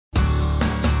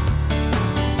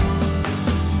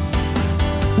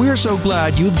We're so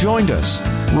glad you've joined us.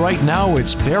 Right now,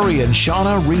 it's Barry and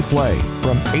Shauna Replay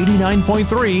from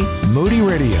 89.3 Moody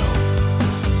Radio.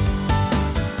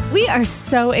 We are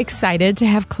so excited to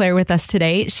have Claire with us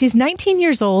today. She's 19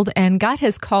 years old and God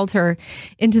has called her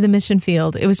into the mission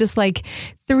field. It was just like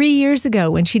 3 years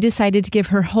ago when she decided to give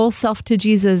her whole self to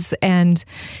Jesus. And,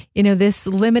 you know, this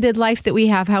limited life that we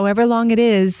have, however long it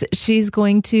is, she's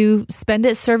going to spend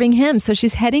it serving him. So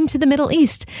she's heading to the Middle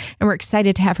East and we're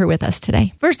excited to have her with us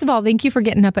today. First of all, thank you for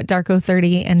getting up at dark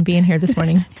 30 and being here this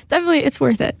morning. Definitely, it's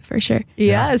worth it for sure.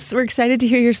 Yes, we're excited to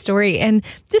hear your story. And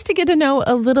just to get to know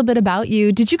a little bit about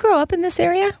you, did you grow up in this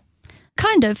area?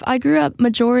 Kind of. I grew up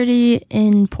majority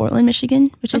in Portland, Michigan,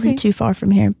 which isn't too far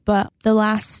from here. But the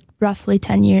last roughly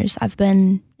 10 years, I've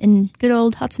been in good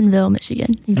old Hudsonville,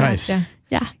 Michigan. Nice. Gotcha.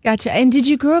 Yeah. Gotcha. And did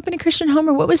you grow up in a Christian home,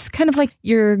 or what was kind of like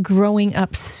your growing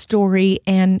up story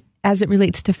and as it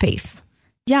relates to faith?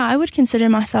 Yeah, I would consider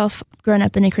myself growing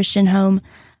up in a Christian home.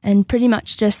 And pretty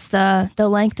much just the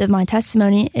length of my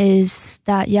testimony is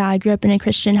that, yeah, I grew up in a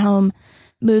Christian home,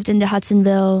 moved into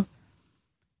Hudsonville,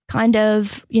 kind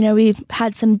of, you know, we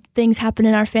had some things happen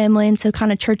in our family, and so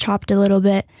kind of church hopped a little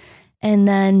bit. And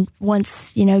then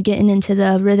once, you know, getting into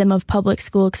the rhythm of public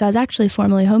school, because I was actually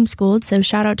formerly homeschooled, so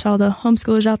shout out to all the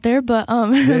homeschoolers out there, but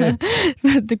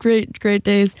the great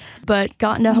days. But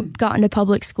got into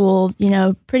public school, you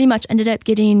know, pretty much ended up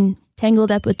getting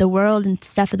tangled up with the world and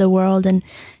stuff of the world, and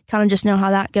kind of just know how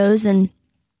that goes. And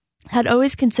had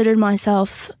always considered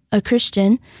myself a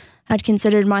Christian. I'd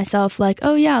considered myself like,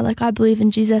 oh yeah, like I believe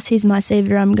in Jesus, he's my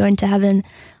savior, I'm going to heaven,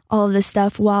 all of this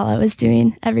stuff while I was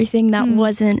doing everything that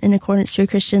wasn't in accordance to a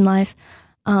Christian life.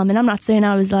 And I'm not saying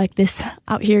I was like this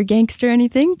out here gangster or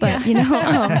anything, but you know.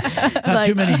 Not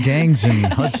too many gangs in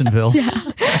Hudsonville.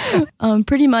 Yeah.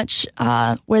 Pretty much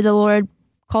where the Lord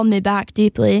called me back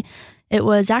deeply, it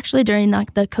was actually during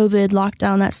like the COVID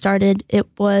lockdown that started. It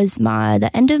was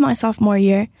the end of my sophomore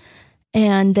year.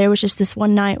 And there was just this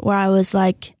one night where I was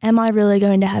like, am I really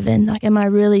going to heaven? Like, am I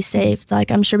really saved?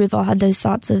 Like, I'm sure we've all had those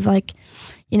thoughts of like,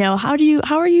 you know, how do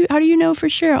you know for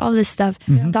sure? All this stuff.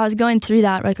 Mm-hmm. So I was going through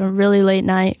that like a really late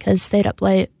night because stayed up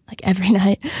late like every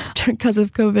night because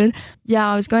of COVID. Yeah,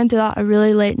 I was going through that a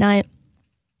really late night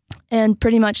and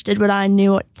pretty much did what I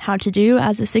knew how to do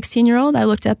as a 16-year-old. I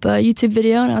looked up a YouTube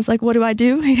video and I was like, what do I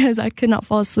do? Because I could not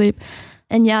fall asleep.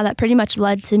 And yeah, that pretty much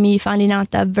led to me finding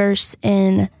out that verse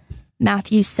in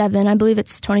Matthew 7, I believe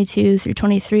it's 22 through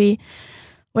 23,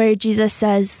 where Jesus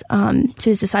says to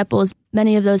his disciples,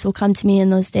 many of those will come to me in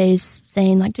those days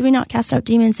saying like, did we not cast out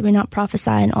demons? Did we not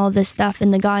prophesy? And all this stuff.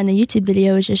 And the guy in the YouTube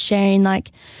video is just sharing like,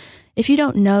 if you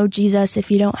don't know Jesus, if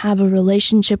you don't have a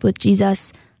relationship with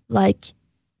Jesus, like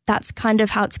that's kind of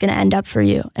how it's going to end up for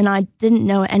you. And I didn't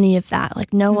know any of that.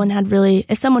 Like no one had really,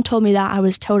 if someone told me that, I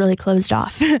was totally closed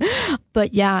off.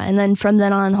 But yeah, and then from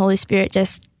then on, Holy Spirit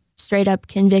just straight up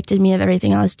convicted me of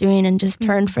everything I was doing and just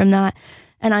turned from that.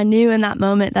 And I knew in that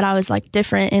moment that I was like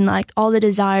different in like all the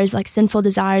desires, like sinful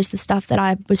desires, the stuff that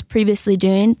I was previously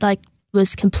doing, like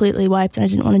was completely wiped and I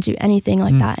didn't want to do anything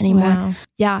like that anymore. Wow.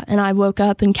 Yeah. And I woke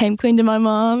up and came clean to my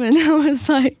mom and I was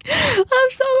like,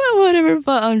 I'm so whatever.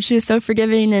 But she was so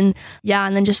forgiving and yeah.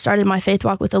 And then just started my faith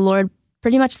walk with the Lord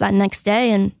pretty much that next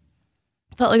day and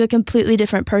felt like a completely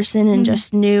different person and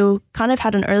just knew, kind of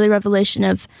had an early revelation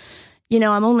of, you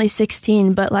know, I'm only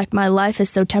 16, but like my life is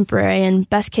so temporary and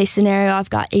best case scenario, I've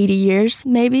got 80 years,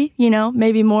 maybe, you know,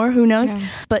 maybe more, who knows? Yeah.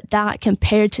 But that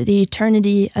compared to the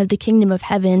eternity of the kingdom of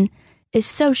heaven is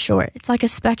so short. It's like a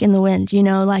speck in the wind, you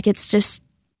know, like it's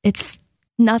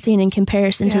nothing in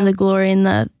comparison to the glory and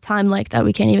the time like that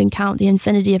we can't even count, the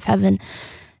infinity of heaven.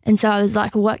 And so I was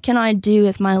like, what can I do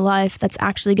with my life that's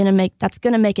actually going to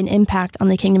make an impact on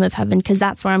the kingdom of heaven? Because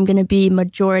that's where I'm going to be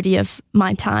majority of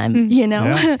my time, you know?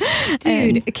 Yeah.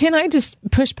 Dude, can I just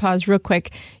push pause real quick?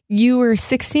 You were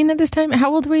 16 at this time?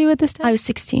 How old were you at this time? I was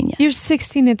 16, yeah. You're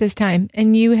 16 at this time,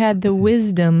 and you had the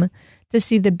wisdom to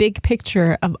see the big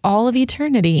picture of all of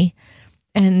eternity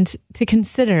and to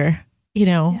consider, you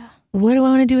know, what do I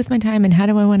want to do with my time and how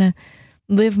do I want to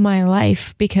live my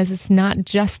life, because it's not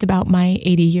just about my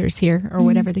 80 years here or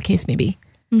whatever the case may be.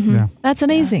 Mm-hmm. Yeah. That's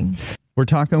amazing. Yeah. We're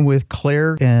talking with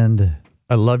Claire, and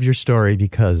I love your story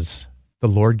because the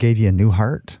Lord gave you a new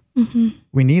heart. Mm-hmm.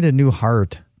 We need a new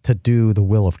heart to do the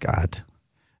will of God.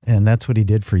 And that's what he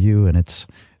did for you. And it's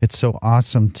so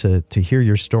awesome to hear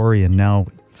your story. And now,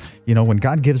 you know, when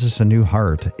God gives us a new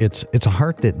heart, it's a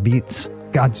heart that beats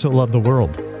God so loved the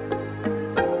world.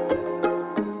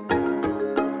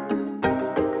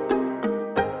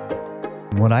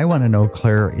 What I want to know,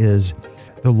 Claire, is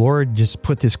the Lord just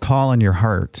put this call in your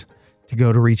heart to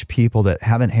go to reach people that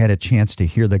haven't had a chance to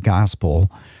hear the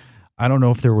gospel. I don't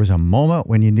know if there was a moment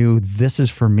when you knew this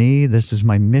is for me, this is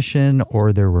my mission,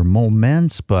 or there were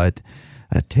moments, but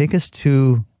take us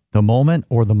to the moment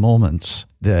or the moments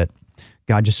that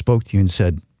God just spoke to you and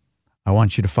said, I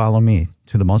want you to follow me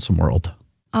to the Muslim world.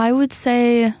 I would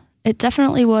say it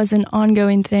definitely was an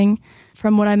ongoing thing.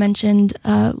 From what I mentioned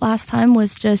last time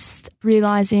was just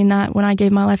realizing that when I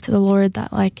gave my life to the Lord,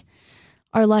 that like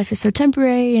our life is so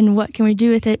temporary and what can we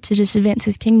do with it to just advance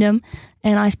his kingdom.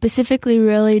 And I specifically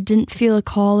really didn't feel a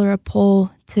call or a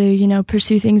pull to,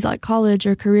 pursue things like college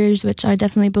or careers, which I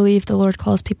definitely believe the Lord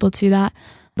calls people to that.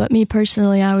 But me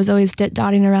personally, I was always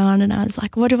dotting around and I was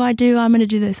like, what do I do? I'm going to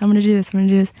do this. I'm going to do this. I'm going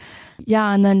to do this.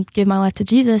 Yeah. And then give my life to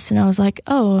Jesus. And I was like,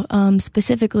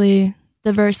 specifically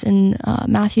the verse in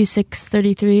Matthew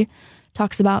 6:33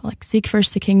 talks about like, seek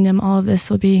first the kingdom. All of this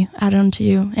will be added unto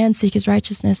you, and seek his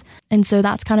righteousness. And so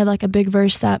that's kind of like a big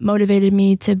verse that motivated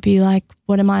me to be like,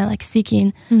 what am I like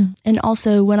seeking? And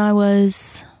also when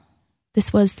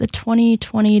this was the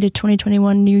 2020 to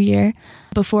 2021 new year,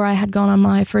 before I had gone on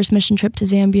my first mission trip to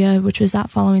Zambia, which was that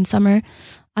following summer,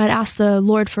 I had asked the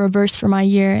Lord for a verse for my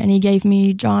year, and he gave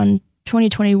me John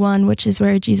 20:21, which is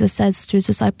where Jesus says to his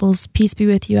disciples, peace be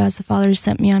with you, as the Father has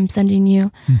sent me, I'm sending you.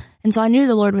 And so I knew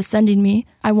the Lord was sending me.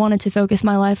 I wanted to focus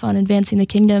my life on advancing the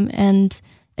kingdom, and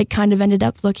it kind of ended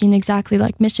up looking exactly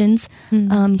like missions.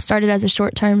 Started as a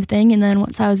short-term thing, and then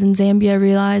once I was in Zambia, I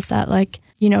realized that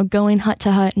going hut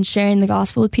to hut and sharing the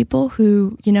gospel with people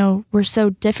who, were so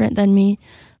different than me,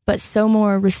 but so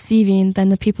more receiving than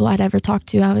the people I'd ever talked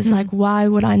to. I was like, why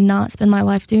would I not spend my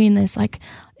life doing this? Like,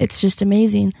 it's just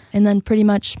amazing. And then pretty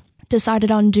much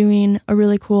decided on doing a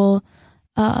really cool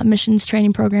missions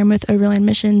training program with Overland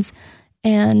Missions.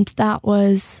 And that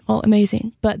was,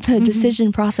 amazing. But the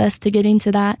decision process to getting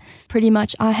to that, pretty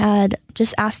much I had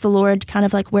just asked the Lord kind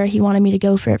of like where he wanted me to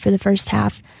go for it for the first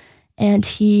half. And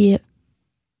he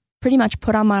pretty much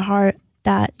put on my heart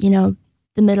that,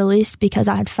 the Middle East, because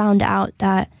I had found out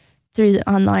that through the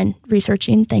online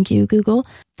researching, thank you, Google,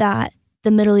 that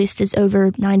the Middle East is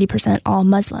over 90% all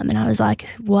Muslim. And I was like,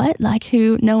 what? Like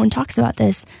no one talks about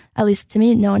this. At least to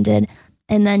me, no one did.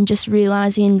 And then just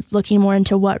realizing, looking more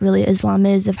into what really Islam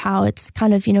is, of how it's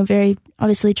kind of, very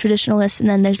obviously traditionalist, and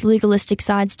then there's legalistic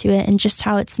sides to it, and just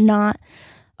how it's not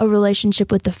a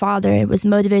relationship with the Father. It was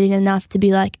motivating enough to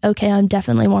be like, okay, I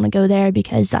definitely want to go there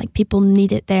because like people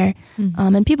need it there.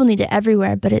 And people need it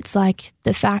everywhere. But it's like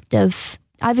the fact of,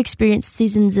 I've experienced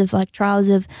seasons of like trials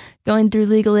of going through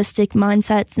legalistic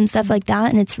mindsets and stuff like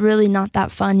that. And it's really not that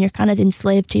fun. You're kind of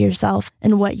enslaved to yourself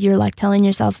and what you're like telling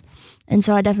yourself. And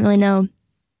so I definitely know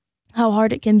how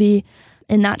hard it can be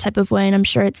in that type of way. And I'm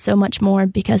sure it's so much more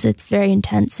because it's very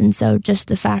intense. And so just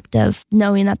the fact of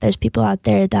knowing that there's people out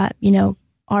there that,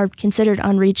 are considered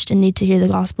unreached and need to hear the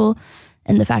gospel,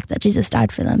 and the fact that Jesus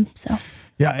died for them. So,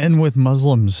 yeah. And with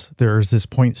Muslims, there's this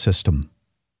point system.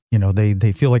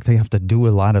 They feel like they have to do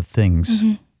a lot of things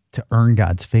to earn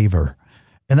God's favor.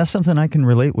 And that's something I can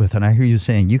relate with. And I hear you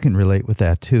saying you can relate with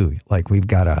that too. Like, we've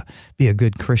got to be a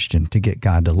good Christian to get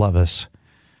God to love us.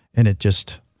 And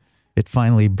it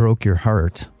finally broke your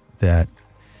heart that,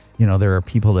 there are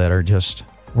people that are just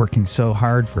working so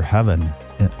hard for heaven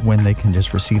when they can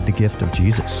just receive the gift of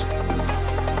Jesus.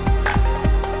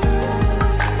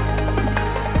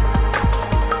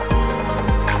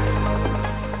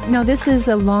 Now, this is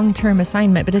a long-term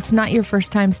assignment, but it's not your first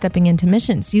time stepping into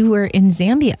missions. You were in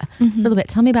Zambia for a little bit.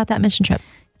 Tell me about that mission trip.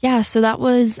 Yeah, so that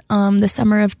was the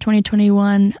summer of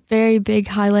 2021. Very big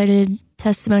highlighted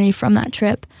testimony from that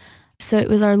trip. So it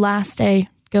was our last day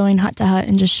going hut to hut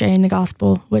and just sharing the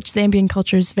gospel, which Zambian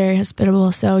culture is very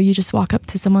hospitable. So you just walk up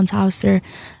to someone's house or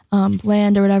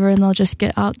land or whatever, and they'll just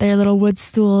get out their little wood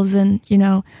stools and,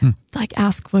 like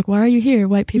ask, like, why are you here,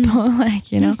 white people? And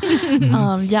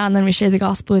then we share the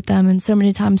gospel with them. And so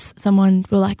many times someone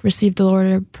will like receive the Lord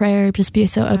or prayer, just be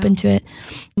so open to it.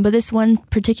 But this one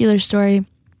particular story,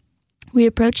 we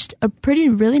approached a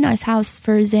really nice house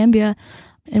for Zambia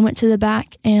and went to the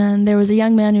back, and there was a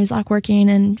young man who was like working,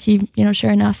 and he,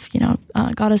 sure enough,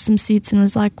 got us some seats and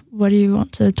was like, what do you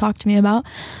want to talk to me about?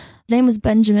 His name was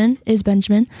Benjamin.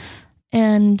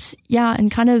 And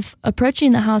and kind of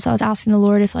approaching the house, I was asking the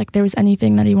Lord if like there was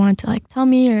anything that he wanted to like tell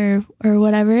me or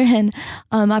whatever. And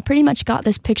I pretty much got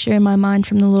this picture in my mind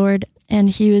from the Lord, and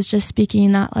he was just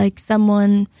speaking that like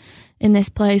someone in this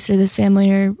place or this family,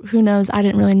 or who knows, I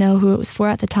didn't really know who it was for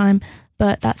at the time,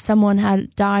 but that someone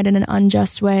had died in an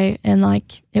unjust way, and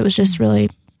like it was just really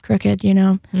crooked,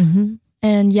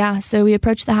 And so we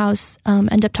approached the house,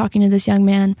 end up talking to this young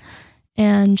man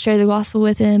and share the gospel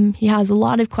with him. He has a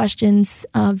lot of questions,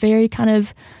 very kind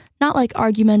of not like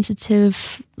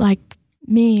argumentative, like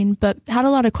mean, but had a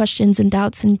lot of questions and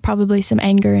doubts and probably some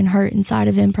anger and hurt inside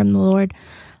of him from the Lord.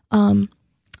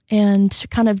 And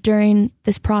kind of during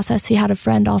this process, he had a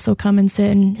friend also come and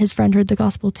sit, and his friend heard the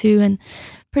gospel too. And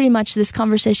pretty much this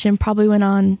conversation probably went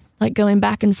on, like going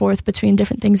back and forth between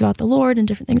different things about the Lord and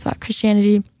different things about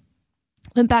Christianity.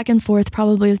 Went back and forth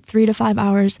probably 3 to 5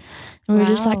 hours. And we were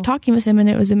just like talking with him, and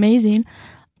it was amazing.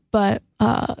 But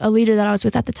a leader that I was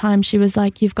with at the time, she was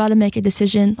like, you've got to make a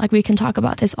decision. Like, we can talk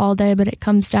about this all day, but it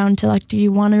comes down to like, do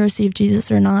you want to receive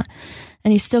Jesus or not?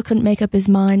 And he still couldn't make up his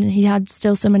mind, and he had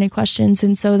still so many questions.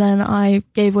 And so then I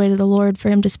gave way to the Lord for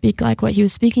him to speak like what he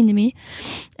was speaking to me,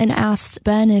 and asked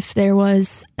Ben if there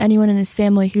was anyone in his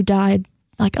family who died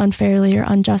like unfairly or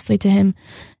unjustly to him.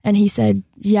 And he said,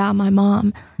 yeah, my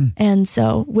mom. And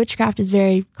so witchcraft is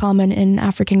very common in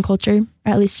African culture,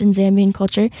 or at least in Zambian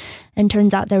culture. And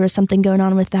turns out there was something going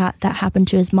on with that happened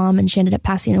to his mom, and she ended up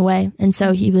passing away. And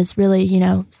so he was really,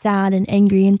 sad and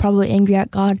angry, and probably angry at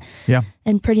God. Yeah.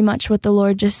 And pretty much what the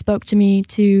Lord just spoke to me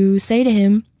to say to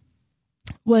him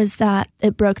was that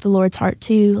it broke the Lord's heart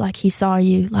too. Like, he saw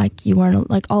you, like you weren't,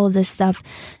 like all of this stuff,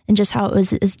 and just how it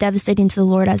was as devastating to the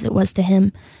Lord as it was to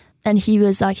him. And he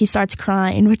was like, he starts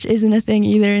crying, which isn't a thing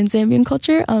either in Zambian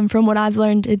culture. From what I've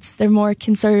learned, they're more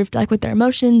conserved, like with their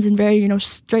emotions, and very,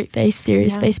 straight face,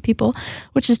 serious face people,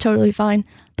 which is totally fine.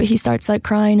 But he starts like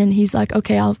crying, and he's like,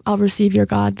 okay, I'll receive your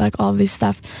God, like all of this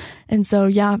stuff. And so,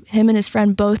 yeah, him and his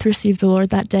friend both received the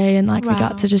Lord that day. And like, we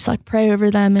got to just like pray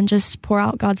over them and just pour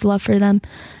out God's love for them.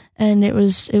 And it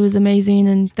was amazing.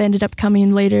 And they ended up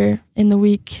coming later in the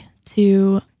week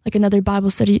to like another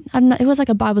Bible study. I don't know, it was like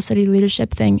a Bible study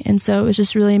leadership thing. And so it was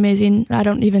just really amazing.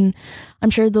 I'm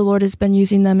sure the Lord has been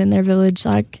using them in their village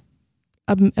like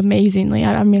amazingly.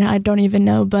 I mean, I don't even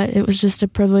know, but it was just a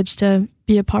privilege to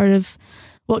be a part of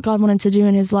what God wanted to do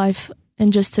in his life,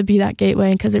 and just to be that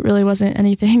gateway, because it really wasn't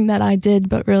anything that I did,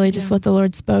 but really just what the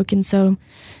Lord spoke. And so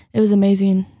it was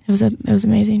amazing. It was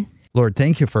amazing. Lord,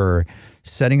 thank you for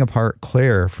setting apart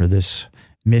Claire for this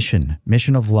mission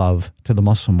of love to the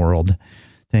Muslim world.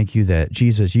 Thank you that,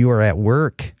 Jesus, you are at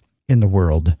work in the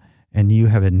world, and you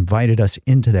have invited us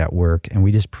into that work. And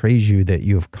we just praise you that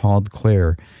you have called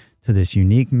Claire to this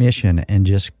unique mission, and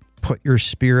just put your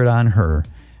Spirit on her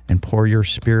and pour your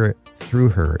Spirit through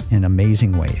her in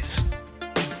amazing ways.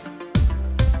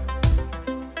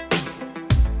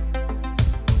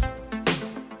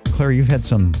 Claire, you've had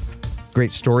some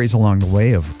great stories along the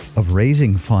way of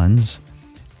raising funds.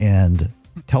 And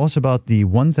tell us about the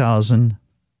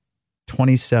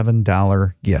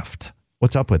 $1,027 gift.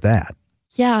 What's up with that?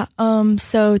 Yeah.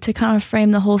 So to kind of frame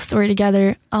the whole story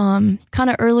together, kind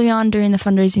of early on during the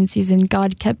fundraising season,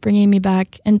 God kept bringing me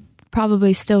back, and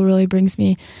probably still really brings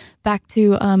me back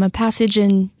to a passage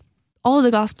in all of the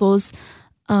Gospels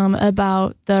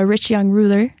about the rich young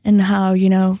ruler, and how,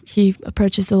 he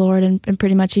approaches the Lord, and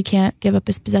pretty much he can't give up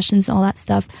his possessions and all that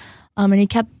stuff. And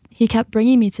he kept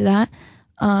bringing me to that.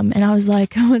 And I was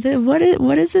like, what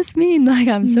does this mean? Like,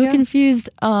 I'm so confused.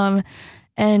 And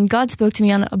God spoke to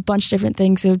me on a bunch of different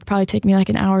things. It would probably take me like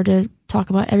an hour to talk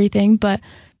about everything, but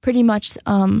pretty much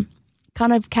kind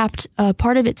of capped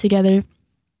part of it together.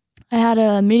 I had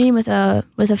a meeting with a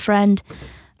friend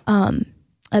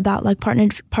about like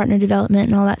partner development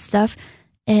and all that stuff.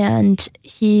 And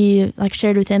he like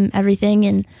shared with him everything,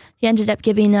 and he ended up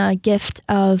giving a gift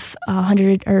of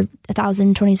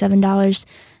 $1,027.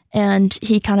 And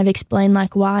he kind of explained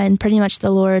like why, and pretty much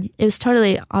the Lord, it was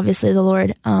totally obviously the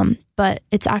Lord, but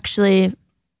it's actually,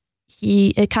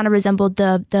 it kind of resembled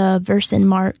the verse in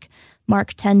Mark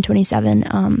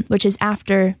 10:27, which is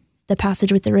after the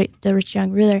passage with the rich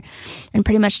young ruler, and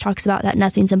pretty much talks about that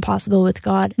nothing's impossible with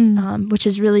God, which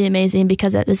is really amazing,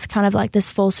 because it was kind of like this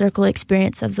full circle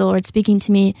experience of the Lord speaking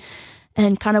to me.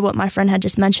 And kind of what my friend had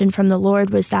just mentioned from the Lord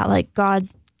was that like God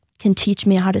can teach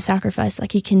me how to sacrifice.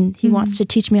 Like he wants to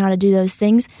teach me how to do those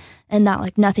things, and that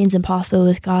like nothing's impossible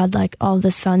with God, like all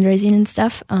this fundraising and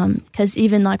stuff. Cause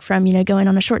even like from, going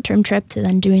on a short-term trip to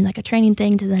then doing like a training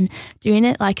thing to then doing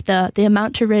it, like the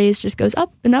amount to raise just goes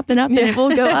up and up and up, and it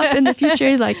will go up in the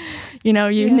future. Like,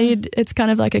 need, it's kind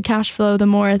of like a cash flow. The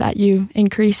more that you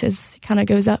increase, it kind of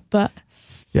goes up. But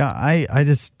yeah, I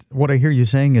just, what I hear you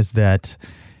saying is that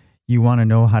you want to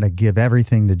know how to give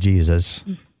everything to Jesus.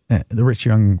 The rich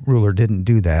young ruler didn't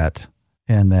do that,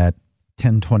 and that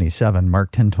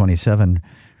Mark 10:27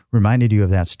 reminded you of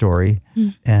that story.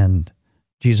 And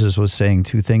Jesus was saying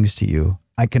two things to you.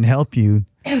 I can help you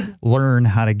learn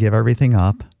how to give everything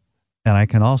up, and I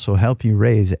can also help you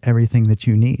raise everything that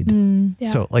you need.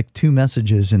 So like two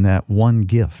messages in that one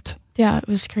gift. Yeah, it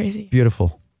was crazy.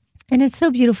 Beautiful. And it's so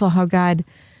beautiful how God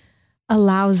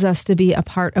allows us to be a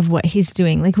part of what he's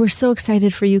doing. Like, we're so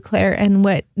excited for you, Claire, and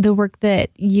what the work that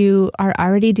you are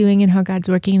already doing and how God's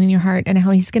working in your heart and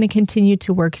how he's going to continue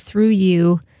to work through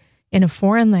you in a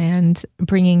foreign land,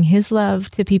 bringing his love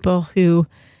to people who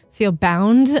feel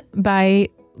bound by,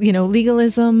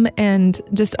 legalism and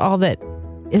just all that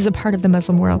is a part of the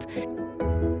Muslim world.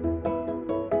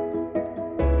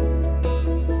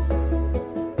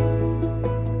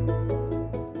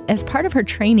 As part of her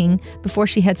training, before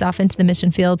she heads off into the mission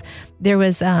field, there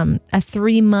was a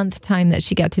 3-month time that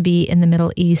she got to be in the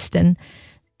Middle East. And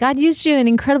God used you in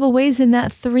incredible ways in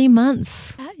that 3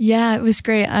 months. Yeah, it was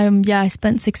great. I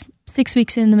spent six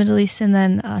weeks in the Middle East and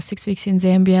then 6 weeks in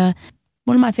Zambia.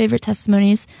 One of my favorite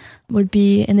testimonies would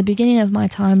be in the beginning of my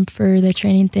time for the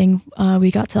training thing.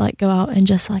 We got to go out and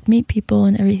just meet people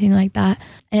and everything like that.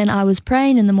 And I was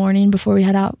praying in the morning before we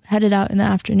headed out in the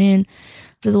afternoon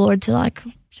for the Lord to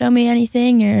show me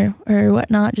anything or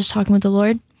whatnot, just talking with the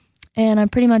Lord. And I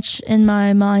pretty much in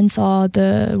my mind saw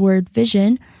the word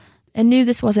vision and knew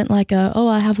this wasn't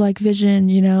I have vision,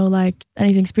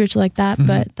 anything spiritual like that,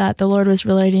 but that the Lord was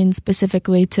relating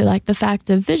specifically to the fact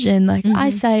of vision,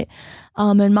 eyesight.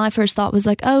 And my first thought was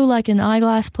an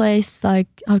eyeglass place,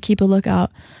 I'll keep a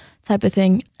lookout type of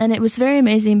thing. And it was very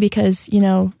amazing because,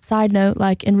 side note,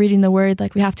 in reading the word,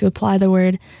 we have to apply the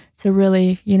word to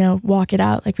really, walk it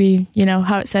out.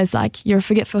 How it says, you're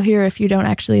forgetful here if you don't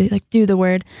actually do the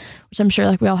word, which I'm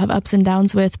sure we all have ups and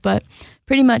downs with. But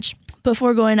pretty much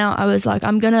before going out, I was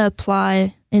I'm going to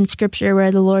apply in scripture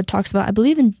where the Lord talks about, I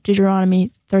believe in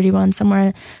Deuteronomy 31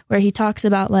 somewhere, where he talks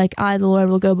about I, the Lord,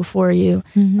 will go before you,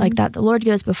 that the Lord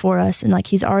goes before us and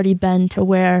he's already been to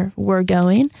where we're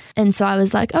going. And so I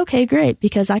was okay, great,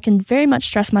 because I can very much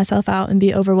stress myself out and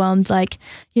be overwhelmed.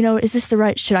 Is this the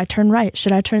right, should I turn right?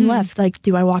 Should I turn left?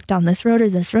 Do I walk down this road or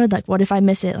this road? What if I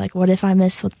miss it? What if I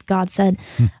miss what God said?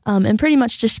 And pretty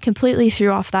much just completely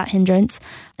threw off that hindrance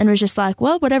and was just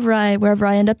well, wherever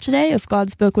I end up today, if God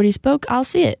spoke what he spoke, I'll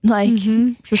see it.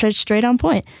 Straight on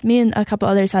point. Me and a couple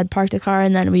others had parked the car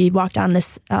and then we walked down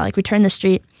this, we turned the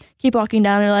street, keep walking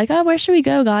down, and we're oh, where should we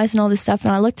go, guys? And all this stuff.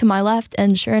 And I look to my left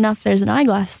and sure enough, there's an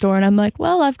eyeglass store. And I'm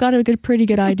well, I've got a pretty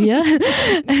good idea.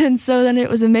 And so then it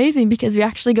was amazing because we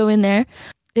actually go in there.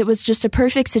 It was just a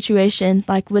perfect situation,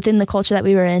 within the culture that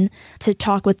we were in, to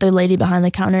talk with the lady behind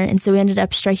the counter. And so we ended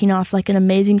up striking off an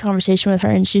amazing conversation with her.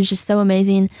 And she was just so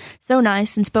amazing, so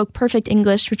nice, and spoke perfect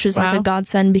English, which was a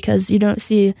godsend because you don't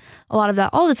see a lot of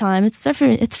that all the time.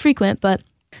 It's frequent, but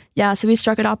yeah, so we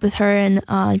struck it up with her and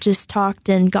just talked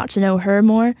and got to know her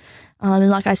more. And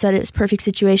like I said, it was a perfect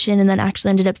situation, and then actually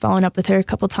ended up following up with her a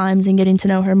couple times and getting to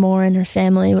know her more and her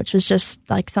family, which was just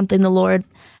something the Lord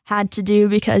had to do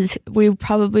because we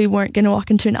probably weren't going to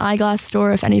walk into an eyeglass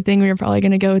store. If anything, we were probably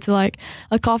going to go to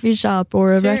a coffee shop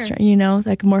or a restaurant,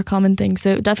 a more common thing.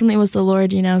 So it definitely was the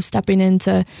Lord, stepping in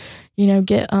to,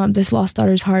 get this lost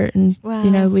daughter's heart and,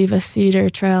 leave a seed or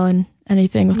a trail and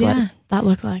anything with what that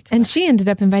looked like. And she ended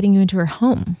up inviting you into her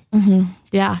home.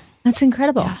 Yeah. That's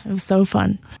incredible. Yeah, it was so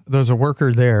fun. There's a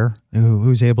worker there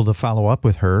who's able to follow up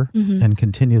with her and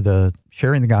continue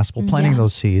sharing the gospel, planting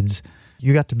those seeds.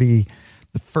 You got to be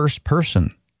the first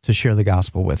person to share the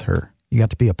gospel with her. You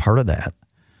got to be a part of that.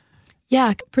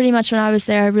 Yeah, pretty much when I was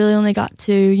there, I really only got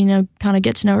to, kind of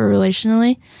get to know her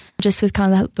relationally, just with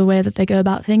kind of the way that they go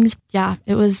about things. Yeah,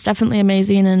 it was definitely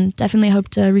amazing and definitely hope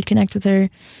to reconnect with her,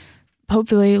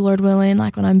 hopefully, Lord willing,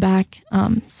 when I'm back.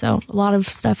 So a lot of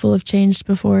stuff will have changed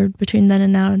between then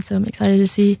and now. And so I'm excited to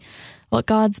see what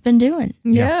God's been doing.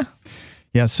 Yeah.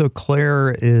 Yeah, so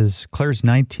Claire's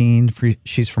 19.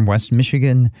 She's from West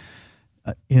Michigan.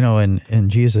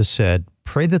 And Jesus said,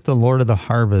 pray that the Lord of the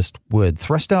harvest would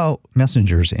thrust out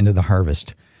messengers into the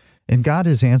harvest. And God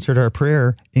has answered our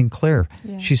prayer in Claire.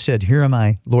 Yeah. She said, here am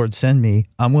I, Lord, send me.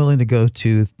 I'm willing to go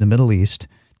to the Middle East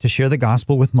to share the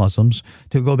gospel with Muslims,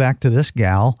 to go back to this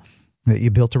gal that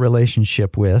you built a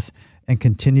relationship with and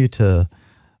continue to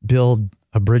build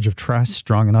a bridge of trust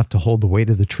strong enough to hold the weight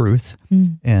of the truth.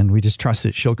 And we just trust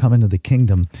that she'll come into the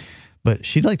kingdom. But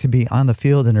she'd like to be on the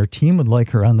field, and her team would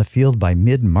like her on the field by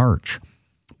mid-March.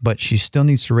 But she still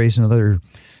needs to raise another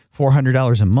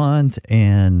 $400 a month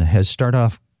and has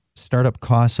startup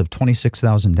costs of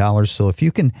 $26,000. So if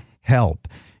you can help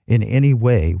in any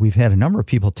way, we've had a number of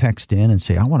people text in and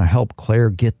say, I want to help Claire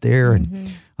get there,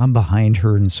 and I'm behind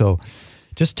her. And so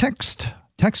just text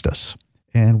us,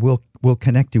 and we'll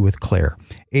connect you with Claire.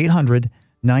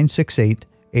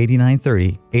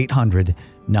 800-968-8930.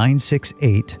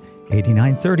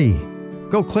 800-968-8930.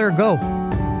 Go, Claire, go.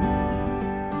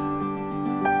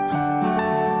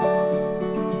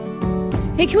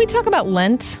 Hey, can we talk about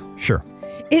Lent? Sure.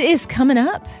 It is coming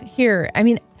up here. I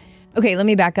mean, Okay, let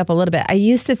me back up a little bit. I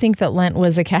used to think that Lent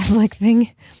was a Catholic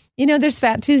thing. You know, there's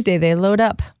Fat Tuesday. They load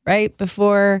up right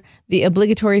before the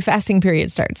obligatory fasting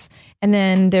period starts. And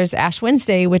then there's Ash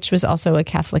Wednesday, which was also a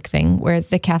Catholic thing where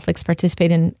the Catholics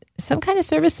participate in some kind of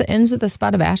service that ends with a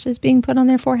spot of ashes being put on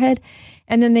their forehead.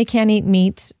 And then they can't eat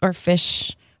meat or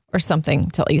fish or something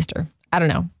till Easter. I don't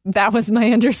know. That was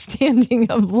my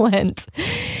understanding of Lent.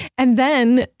 And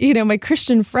then, you know, my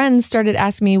Christian friends started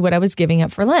asking me what I was giving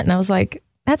up for Lent. And I was like,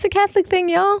 that's a Catholic thing,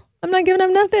 y'all. I'm not giving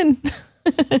up nothing.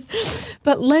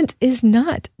 But Lent is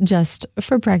not just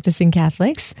for practicing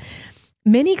Catholics.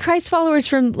 Many Christ followers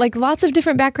from like lots of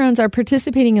different backgrounds are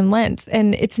participating in Lent.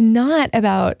 And it's not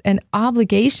about an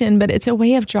obligation, but it's a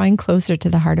way of drawing closer to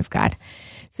the heart of God.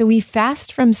 So we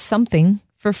fast from something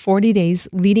for 40 days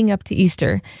leading up to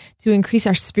Easter to increase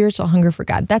our spiritual hunger for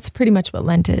God. That's pretty much what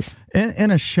Lent is.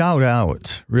 And a shout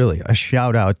out, really, a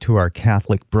shout out to our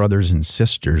Catholic brothers and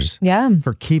sisters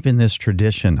for keeping this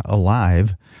tradition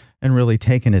alive and really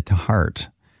taking it to heart,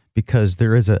 because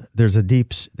there's a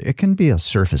deep, it can be a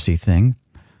surfacey thing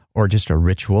or just a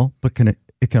ritual, but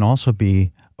it can also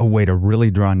be a way to really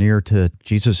draw near to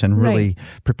Jesus and really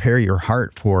prepare your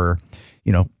heart for,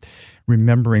 you know,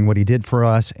 remembering what he did for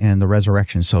us and the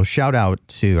resurrection. So shout out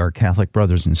to our Catholic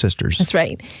brothers and sisters. That's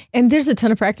right. And there's a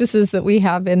ton of practices that we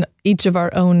have in each of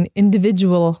our own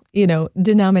individual, you know,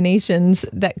 denominations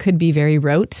that could be very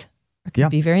rote or could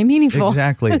be very meaningful.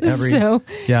 Exactly.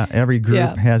 Every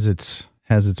group has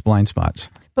its blind spots.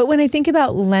 But when I think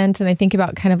about Lent and I think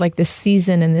about kind of like this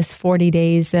season and this 40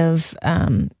 days of,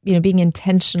 you know, being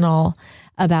intentional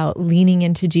about leaning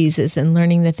into Jesus and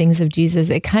learning the things of Jesus,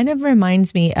 it kind of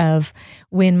reminds me of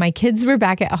when my kids were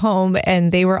back at home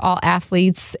and they were all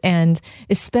athletes, and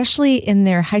especially in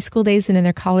their high school days and in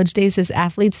their college days as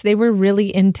athletes, they were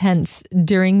really intense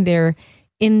during their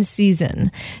in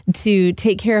season to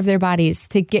take care of their bodies,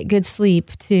 to get good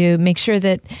sleep, to make sure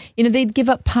that, you know, they'd give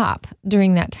up pop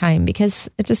during that time because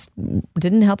it just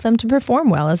didn't help them to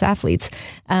perform well as athletes.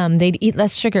 They'd eat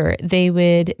less sugar. They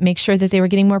would make sure that they were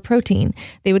getting more protein.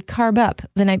 They would carb up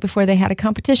the night before they had a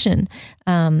competition.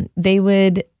 They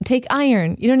would take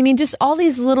iron, you know what I mean? Just all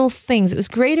these little things. It was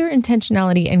greater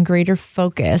intentionality and greater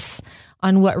focus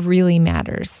on what really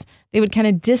matters. They would kind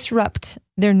of disrupt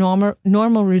their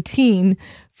normal routine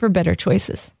for better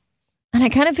choices. And I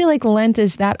kind of feel like Lent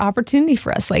is that opportunity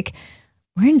for us. Like,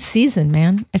 we're in season,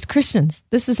 man. As Christians,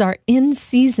 this is our in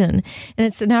season. And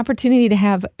it's an opportunity to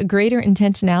have a greater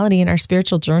intentionality in our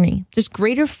spiritual journey, just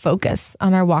greater focus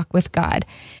on our walk with God.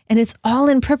 And it's all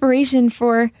in preparation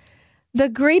for the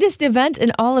greatest event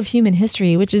in all of human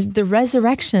history, which is the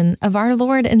resurrection of our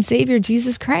Lord and Savior,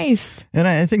 Jesus Christ. And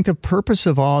I think the purpose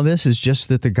of all this is just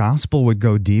that the gospel would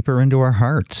go deeper into our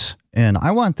hearts. And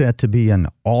I want that to be an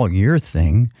all-year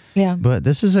thing. Yeah. But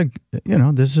this is a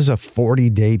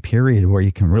 40-day period where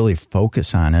you can really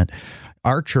focus on it.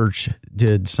 Our church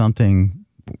did something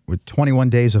with 21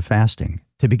 days of fasting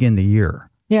to begin the year.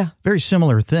 Yeah. Very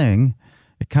similar thing.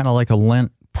 It kind of like a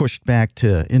Lent pushed back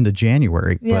to into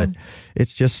January, but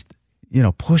it's just, you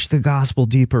know, push the gospel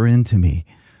deeper into me.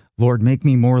 Lord, make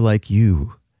me more like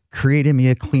you. Create in me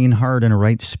a clean heart and a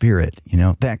right spirit, you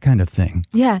know, that kind of thing.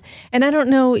 Yeah. And I don't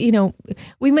know, you know,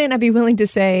 we might not be willing to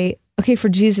say, okay, for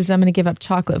Jesus, I'm going to give up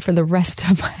chocolate for the rest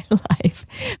of my life.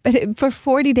 But for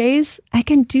 40 days, I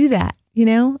can do that, you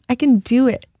know, I can do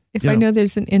it if I know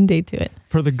there's an end date to it.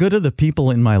 For the good of the people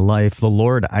in my life,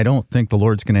 I don't think the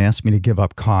Lord's going to ask me to give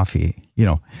up coffee, you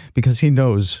know, because he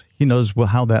knows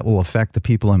how that will affect the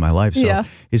people in my life. So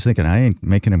he's thinking, I ain't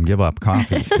making him give up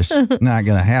coffee. It's just not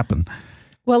going to happen.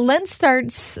 Well, Lent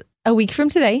starts a week from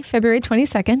today, February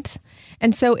 22nd.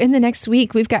 And so in the next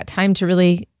week, we've got time to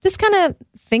really just kind of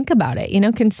think about it, you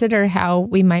know, consider how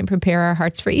we might prepare our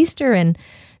hearts for Easter and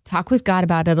talk with God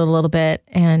about it a little bit.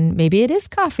 And maybe it is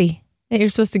coffee that you're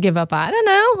supposed to give up. I don't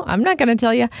know. I'm not going to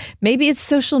tell you. Maybe it's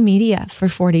social media for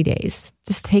 40 days.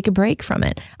 Just take a break from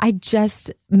it. I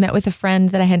just met with a friend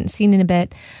that I hadn't seen in a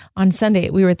bit on Sunday.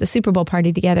 We were at the Super Bowl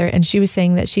party together, and she was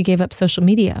saying that she gave up social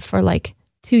media for like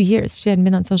 2 years. She hadn't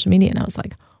been on social media, and I was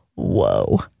like,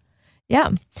 whoa.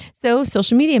 Yeah. So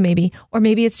social media maybe, or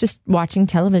maybe it's just watching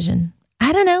television.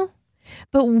 I don't know.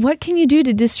 But what can you do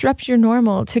to disrupt your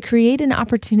normal, to create an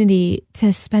opportunity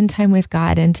to spend time with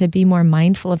God and to be more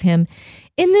mindful of him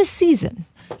in this season?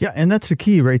 Yeah, and that's the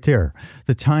key right there.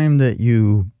 The time that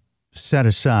you set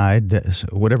aside,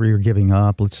 whatever you're giving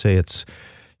up, let's say it's,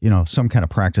 you know, some kind of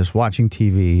practice, watching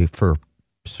TV for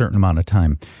a certain amount of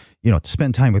time, you know,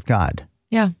 spend time with God.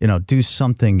 Yeah. You know, do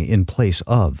something in place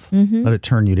of. Let it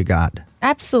turn you to God.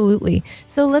 Absolutely.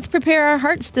 So let's prepare our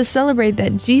hearts to celebrate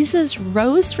that Jesus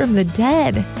rose from the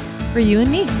dead for you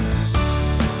and me.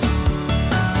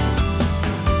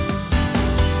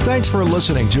 Thanks for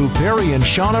listening to Barry and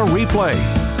Shauna Replay.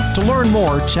 To learn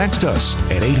more, text us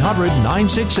at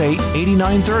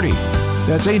 800-968-8930.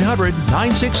 That's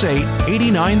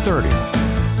 800-968-8930.